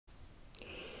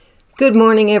Good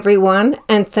morning, everyone,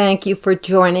 and thank you for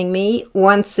joining me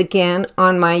once again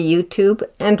on my YouTube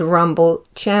and Rumble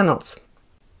channels.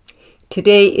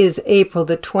 Today is April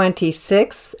the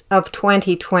 26th of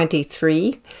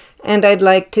 2023, and I'd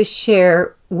like to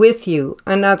share with you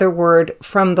another word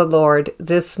from the Lord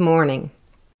this morning.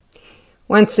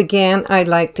 Once again, I'd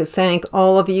like to thank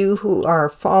all of you who are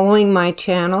following my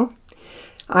channel.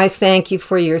 I thank you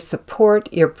for your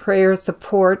support, your prayer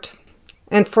support,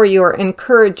 and for your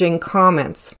encouraging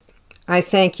comments. I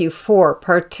thank you for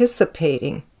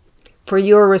participating, for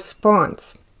your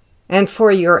response, and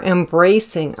for your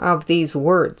embracing of these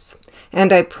words.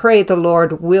 And I pray the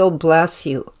Lord will bless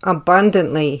you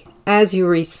abundantly as you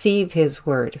receive His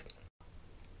word.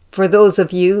 For those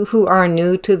of you who are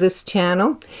new to this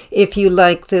channel, if you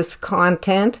like this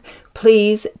content,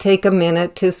 please take a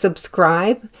minute to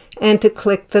subscribe and to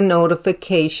click the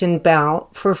notification bell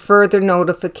for further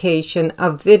notification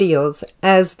of videos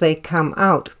as they come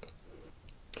out.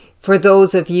 For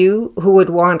those of you who would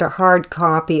want a hard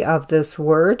copy of this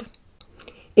word,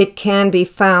 it can be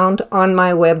found on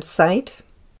my website.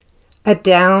 A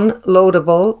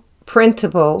downloadable,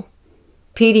 printable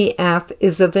PDF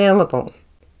is available.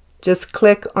 Just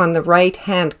click on the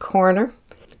right-hand corner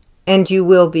and you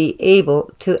will be able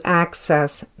to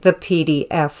access the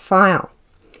PDF file.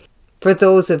 For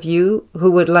those of you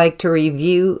who would like to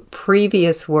review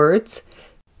previous words,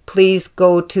 please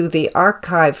go to the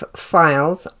archive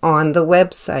files on the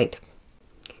website.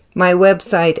 My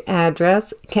website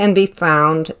address can be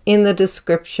found in the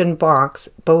description box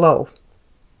below.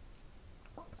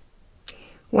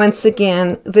 Once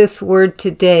again, this word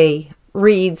today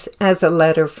reads as a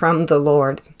letter from the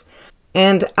Lord,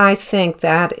 and I think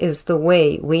that is the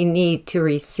way we need to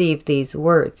receive these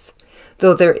words.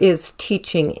 Though there is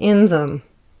teaching in them,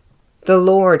 the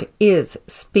Lord is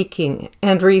speaking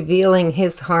and revealing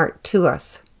His heart to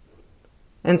us.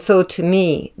 And so to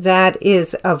me, that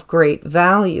is of great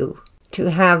value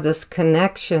to have this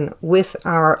connection with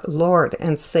our Lord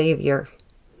and Savior.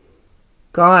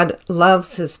 God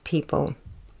loves His people.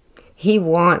 He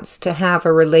wants to have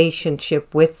a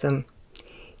relationship with them.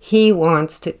 He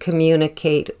wants to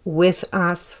communicate with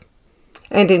us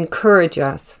and encourage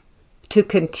us to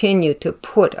continue to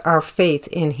put our faith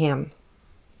in Him.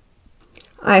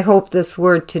 I hope this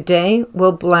word today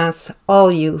will bless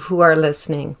all you who are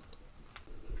listening.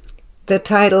 The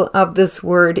title of this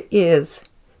word is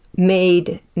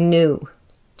Made New.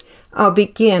 I'll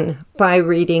begin by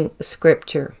reading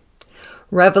Scripture.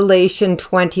 Revelation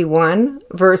 21,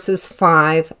 verses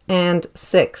 5 and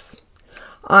 6.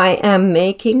 I am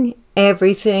making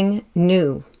everything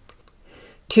new.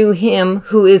 To him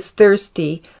who is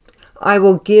thirsty, I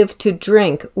will give to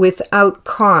drink without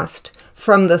cost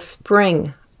from the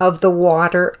spring of the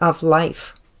water of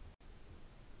life.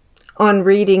 On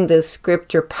reading this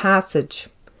scripture passage,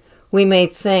 we may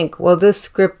think, well, this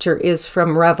scripture is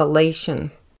from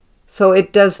Revelation, so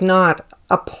it does not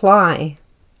apply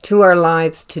to our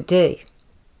lives today.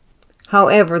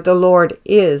 However, the Lord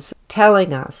is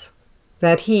telling us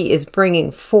that He is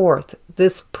bringing forth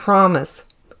this promise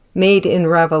made in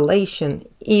Revelation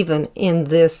even in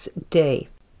this day.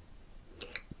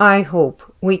 I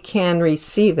hope we can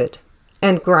receive it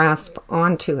and grasp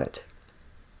onto it.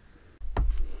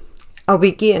 I'll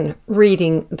begin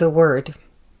reading the word.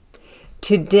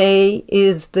 Today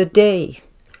is the day.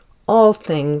 All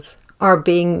things are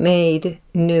being made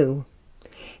new.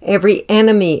 Every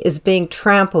enemy is being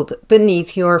trampled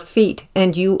beneath your feet,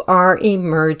 and you are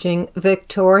emerging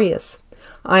victorious.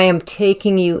 I am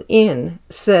taking you in,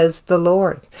 says the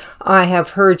Lord. I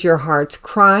have heard your heart's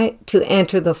cry to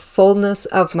enter the fullness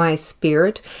of my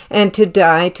spirit and to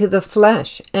die to the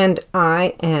flesh, and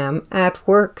I am at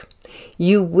work.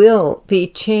 You will be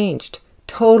changed,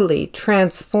 totally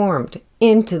transformed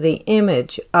into the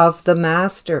image of the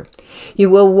Master.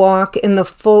 You will walk in the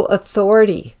full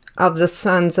authority of the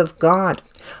sons of God.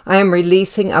 I am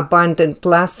releasing abundant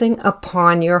blessing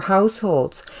upon your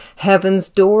households. Heaven's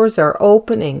doors are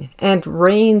opening, and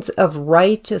rains of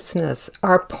righteousness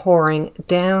are pouring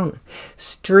down.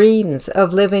 Streams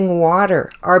of living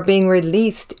water are being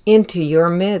released into your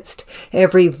midst.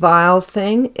 Every vile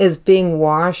thing is being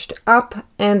washed up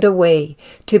and away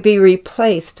to be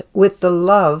replaced with the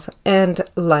love and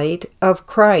light of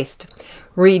Christ.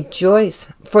 Rejoice,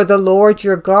 for the Lord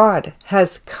your God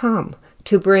has come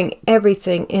to bring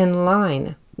everything in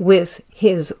line with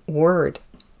His word.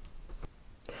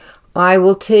 I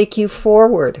will take you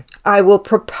forward. I will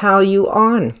propel you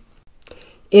on.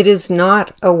 It is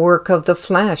not a work of the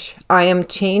flesh. I am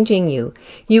changing you.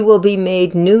 You will be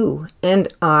made new, and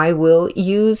I will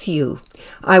use you.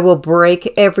 I will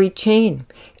break every chain.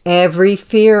 every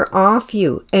fear off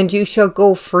you, and you shall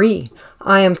go free.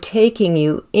 I am taking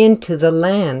you into the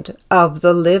land of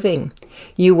the living.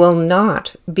 You will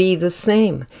not be the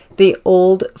same. The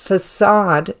old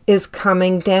facade is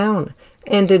coming down,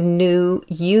 and a new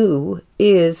you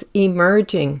is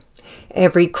emerging.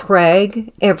 Every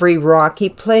crag, every rocky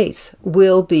place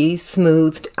will be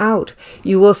smoothed out.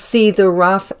 You will see the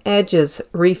rough edges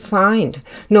refined.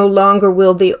 No longer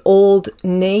will the old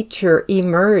nature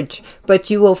emerge, but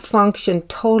you will function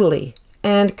totally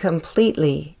and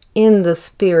completely in the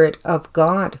Spirit of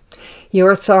God.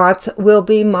 Your thoughts will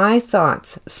be my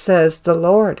thoughts, says the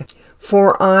Lord.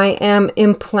 For I am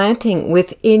implanting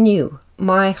within you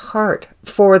my heart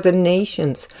for the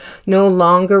nations. No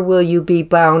longer will you be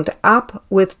bound up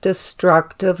with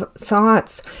destructive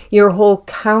thoughts. Your whole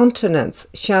countenance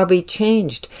shall be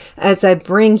changed as I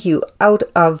bring you out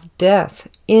of death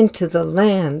into the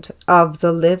land of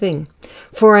the living.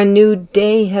 For a new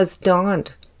day has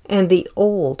dawned, and the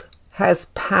old has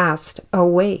passed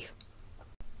away.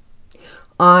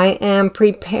 I am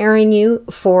preparing you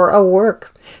for a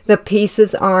work. The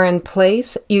pieces are in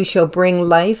place. You shall bring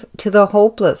life to the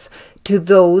hopeless, to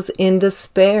those in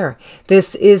despair.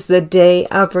 This is the day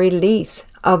of release,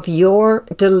 of your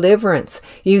deliverance.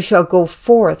 You shall go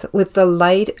forth with the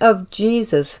light of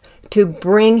Jesus to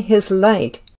bring his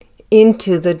light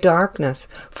into the darkness,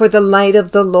 for the light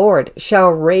of the Lord shall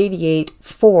radiate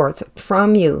forth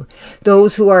from you.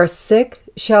 Those who are sick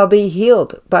shall be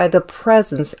healed by the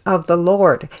presence of the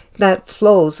Lord that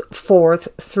flows forth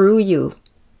through you.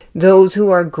 Those who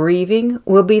are grieving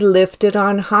will be lifted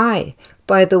on high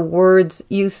by the words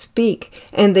you speak,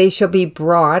 and they shall be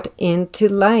brought into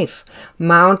life.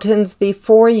 Mountains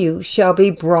before you shall be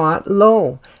brought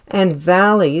low, and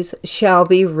valleys shall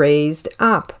be raised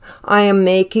up. I am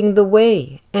making the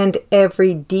way, and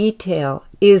every detail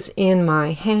is in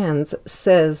my hands,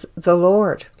 says the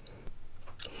Lord.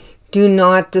 Do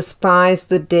not despise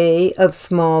the day of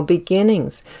small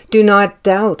beginnings. Do not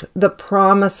doubt the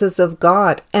promises of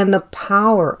God and the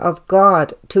power of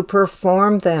God to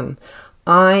perform them.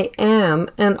 I am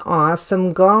an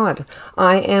awesome God.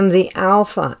 I am the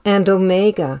Alpha and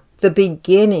Omega, the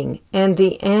beginning and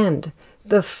the end,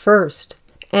 the first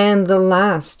and the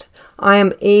last. I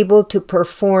am able to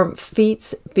perform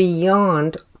feats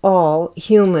beyond all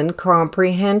human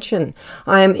comprehension.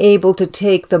 I am able to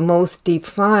take the most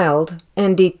defiled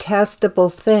and detestable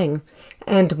thing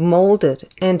and mold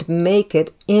it and make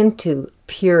it into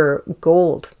pure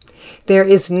gold. There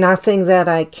is nothing that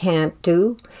I can't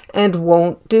do and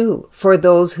won't do for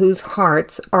those whose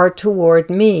hearts are toward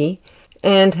me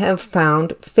and have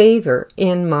found favor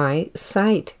in my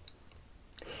sight.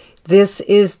 This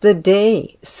is the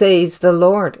day, says the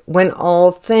Lord, when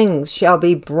all things shall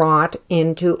be brought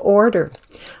into order.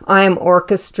 I am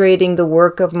orchestrating the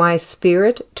work of my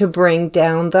Spirit to bring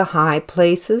down the high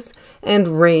places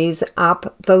and raise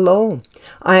up the low.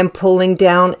 I am pulling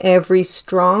down every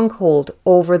stronghold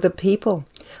over the people.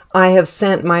 I have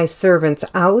sent my servants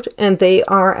out, and they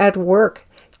are at work,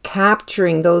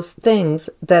 capturing those things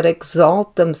that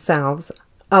exalt themselves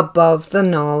above the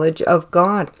knowledge of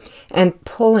God, and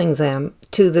pulling them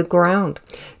to the ground.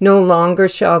 No longer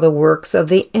shall the works of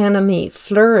the enemy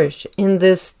flourish in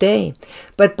this day,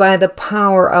 but by the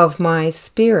power of my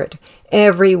Spirit,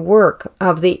 every work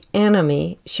of the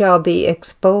enemy shall be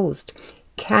exposed,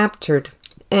 captured,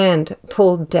 and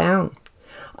pulled down.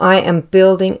 I am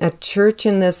building a church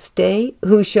in this day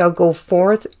who shall go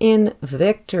forth in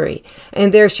victory,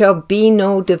 and there shall be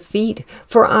no defeat,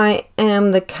 for I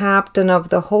am the captain of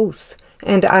the hosts,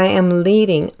 and I am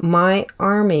leading my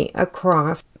army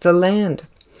across the land.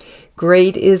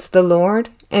 Great is the Lord,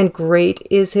 and great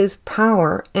is his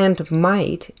power and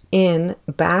might in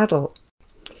battle.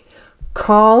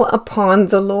 Call upon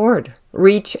the Lord.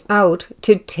 Reach out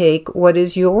to take what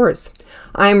is yours.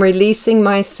 I am releasing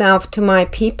myself to my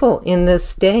people in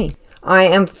this day. I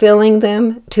am filling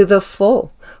them to the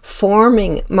full,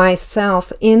 forming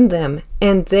myself in them,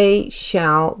 and they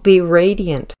shall be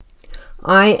radiant.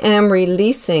 I am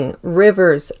releasing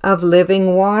rivers of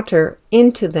living water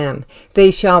into them.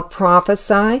 They shall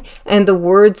prophesy, and the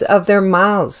words of their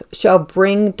mouths shall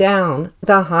bring down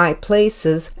the high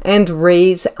places and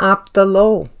raise up the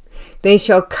low. They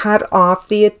shall cut off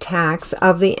the attacks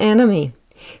of the enemy.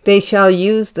 They shall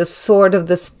use the sword of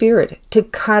the Spirit to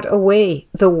cut away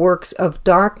the works of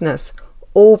darkness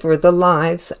over the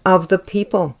lives of the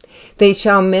people. They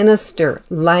shall minister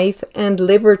life and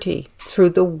liberty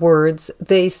through the words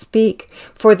they speak,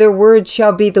 for their words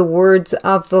shall be the words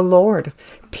of the Lord,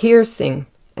 piercing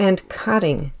and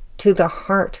cutting to the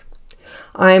heart.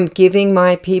 I am giving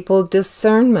my people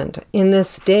discernment in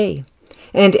this day,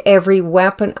 and every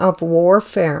weapon of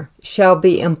warfare shall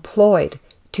be employed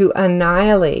to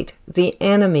annihilate the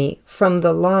enemy from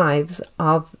the lives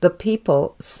of the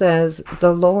people, says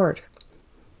the Lord.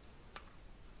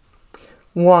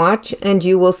 Watch, and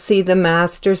you will see the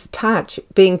Master's touch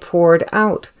being poured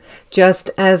out, just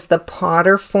as the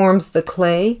potter forms the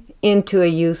clay into a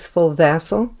useful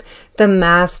vessel. The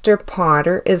Master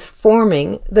Potter is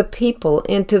forming the people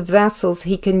into vessels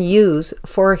he can use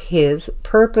for his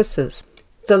purposes.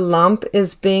 The lump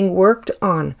is being worked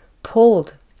on,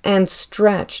 pulled, and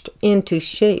stretched into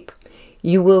shape.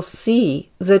 You will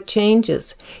see the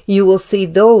changes. You will see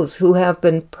those who have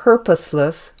been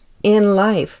purposeless in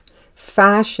life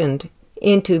fashioned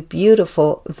into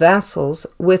beautiful vessels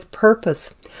with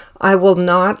purpose. I will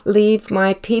not leave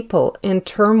my people in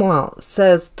turmoil,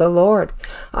 says the Lord.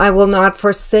 I will not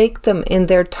forsake them in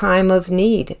their time of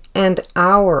need and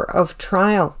hour of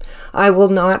trial. I will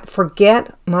not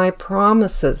forget my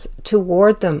promises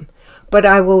toward them, but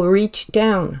I will reach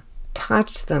down,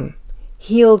 touch them,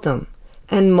 heal them,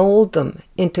 and mold them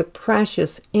into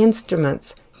precious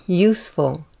instruments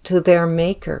useful to their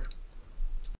Maker.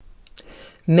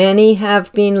 Many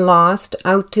have been lost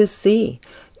out to sea,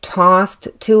 tossed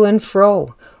to and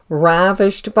fro,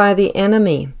 ravished by the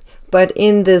enemy. But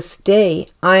in this day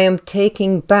I am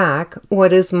taking back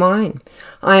what is mine.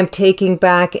 I am taking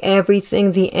back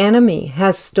everything the enemy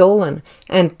has stolen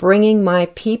and bringing my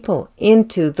people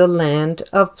into the land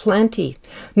of plenty.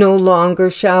 No longer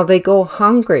shall they go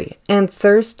hungry and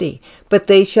thirsty, but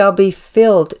they shall be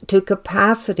filled to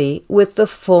capacity with the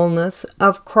fullness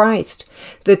of Christ.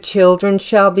 The children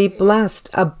shall be blessed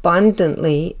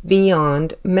abundantly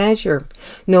beyond measure.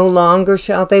 No longer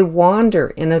shall they wander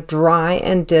in a dry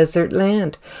and desert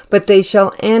land, but they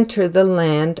shall enter the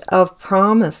land of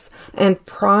promise and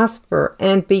prosper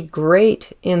and be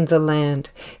great in the land.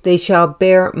 They shall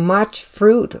bear much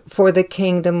fruit for the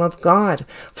kingdom of God,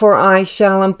 for I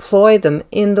shall employ them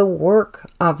in the work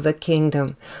of the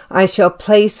kingdom. I shall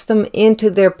place them into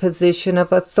their position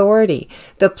of authority,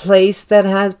 the place that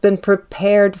has been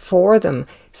prepared for them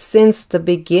since the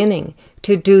beginning,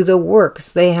 to do the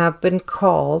works they have been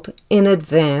called in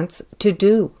advance to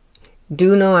do.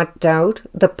 Do not doubt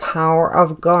the power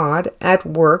of God at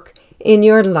work in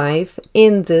your life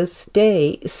in this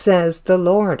day, says the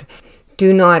Lord.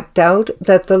 Do not doubt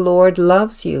that the Lord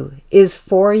loves you, is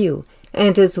for you,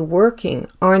 and is working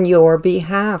on your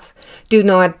behalf. Do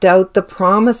not doubt the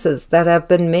promises that have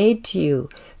been made to you,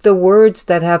 the words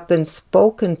that have been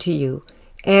spoken to you.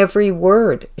 Every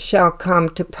word shall come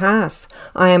to pass.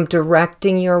 I am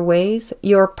directing your ways,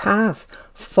 your path.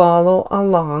 Follow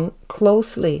along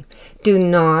closely. Do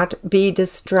not be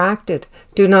distracted.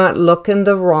 Do not look in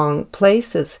the wrong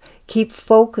places. Keep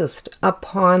focused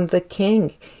upon the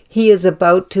King. He is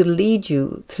about to lead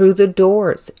you through the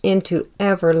doors into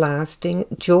everlasting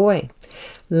joy.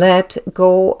 Let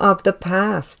go of the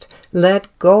past. Let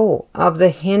go of the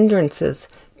hindrances.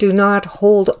 Do not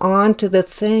hold on to the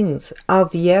things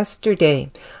of yesterday.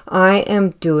 I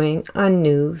am doing a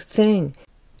new thing.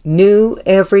 New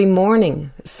every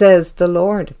morning, says the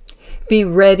Lord. Be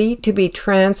ready to be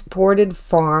transported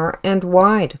far and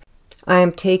wide. I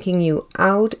am taking you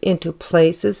out into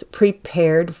places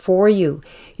prepared for you.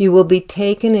 You will be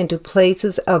taken into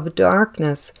places of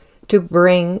darkness to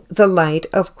bring the light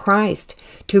of Christ,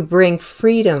 to bring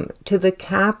freedom to the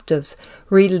captives,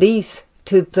 release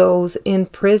to those in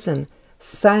prison,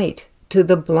 sight to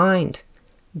the blind.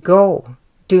 Go,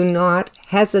 do not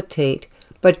hesitate,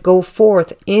 but go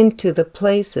forth into the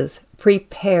places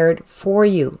prepared for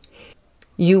you.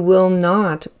 You will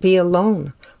not be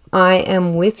alone. I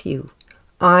am with you.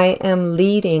 I am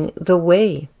leading the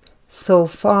way. So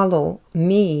follow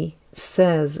me,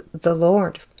 says the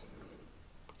Lord.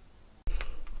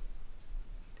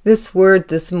 This word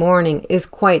this morning is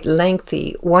quite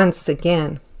lengthy once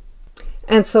again,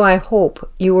 and so I hope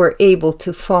you were able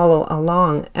to follow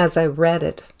along as I read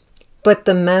it. But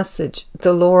the message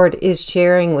the Lord is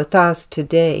sharing with us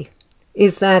today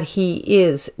is that He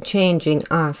is changing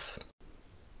us.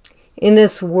 In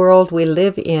this world we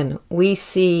live in, we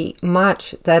see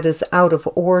much that is out of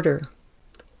order.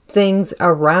 Things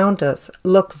around us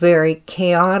look very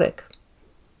chaotic.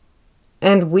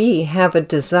 And we have a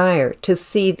desire to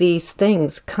see these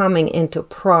things coming into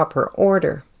proper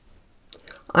order.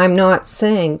 I'm not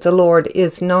saying the Lord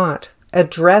is not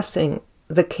addressing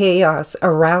the chaos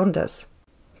around us,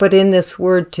 but in this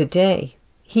word today,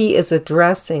 He is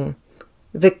addressing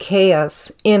the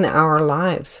chaos in our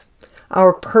lives,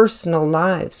 our personal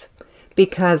lives,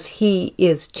 because He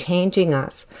is changing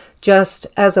us, just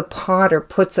as a potter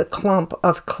puts a clump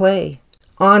of clay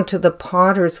onto the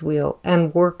potter's wheel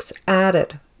and works at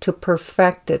it to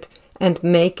perfect it and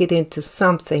make it into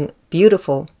something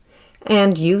beautiful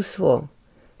and useful.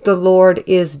 The Lord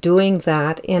is doing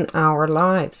that in our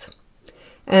lives.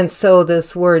 And so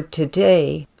this word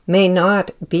today may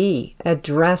not be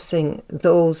addressing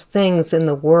those things in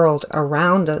the world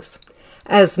around us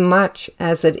as much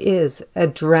as it is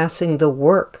addressing the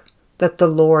work that the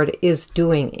Lord is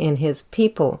doing in His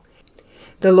people.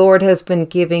 The Lord has been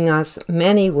giving us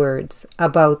many words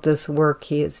about this work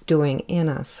He is doing in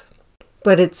us.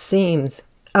 But it seems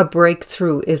a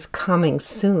breakthrough is coming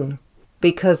soon,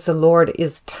 because the Lord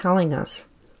is telling us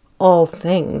all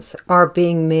things are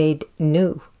being made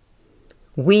new.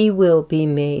 We will be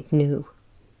made new,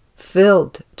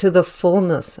 filled to the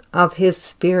fullness of His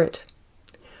Spirit,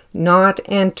 not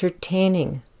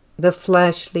entertaining the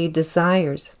fleshly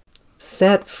desires,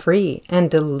 set free and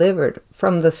delivered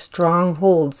from the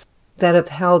strongholds that have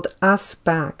held us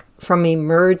back from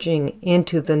emerging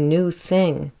into the new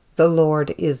thing the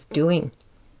Lord is doing.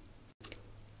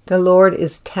 The Lord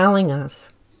is telling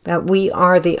us that we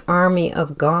are the army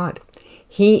of God.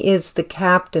 He is the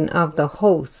captain of the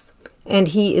hosts, and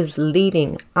He is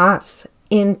leading us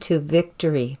into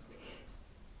victory.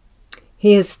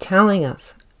 He is telling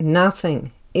us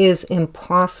nothing is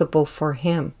impossible for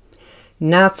Him.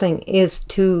 Nothing is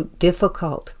too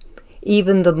difficult.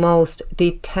 Even the most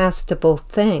detestable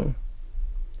thing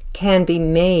can be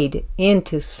made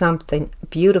into something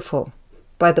beautiful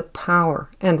by the power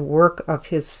and work of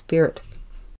His Spirit.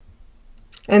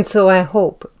 And so I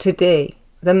hope today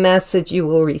the message you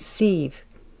will receive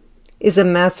is a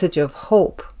message of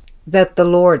hope that the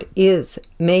Lord is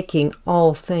making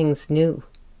all things new.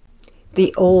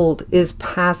 The old is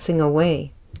passing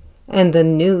away, and the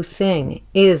new thing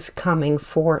is coming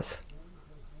forth.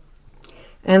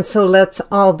 And so let's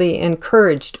all be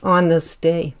encouraged on this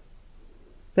day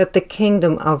that the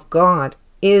kingdom of God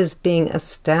is being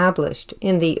established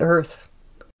in the earth.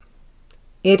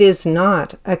 It is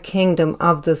not a kingdom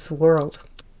of this world,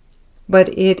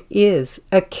 but it is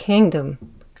a kingdom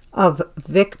of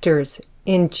victors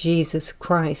in Jesus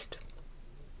Christ.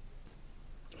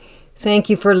 Thank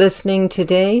you for listening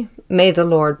today. May the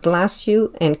Lord bless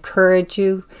you, encourage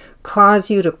you, cause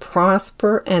you to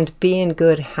prosper and be in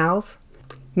good health.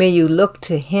 May you look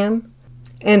to Him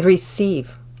and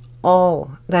receive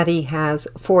all that He has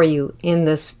for you in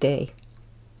this day.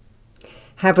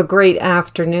 Have a great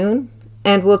afternoon,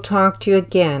 and we'll talk to you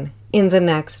again in the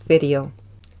next video.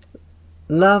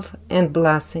 Love and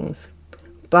blessings.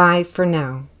 Bye for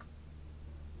now.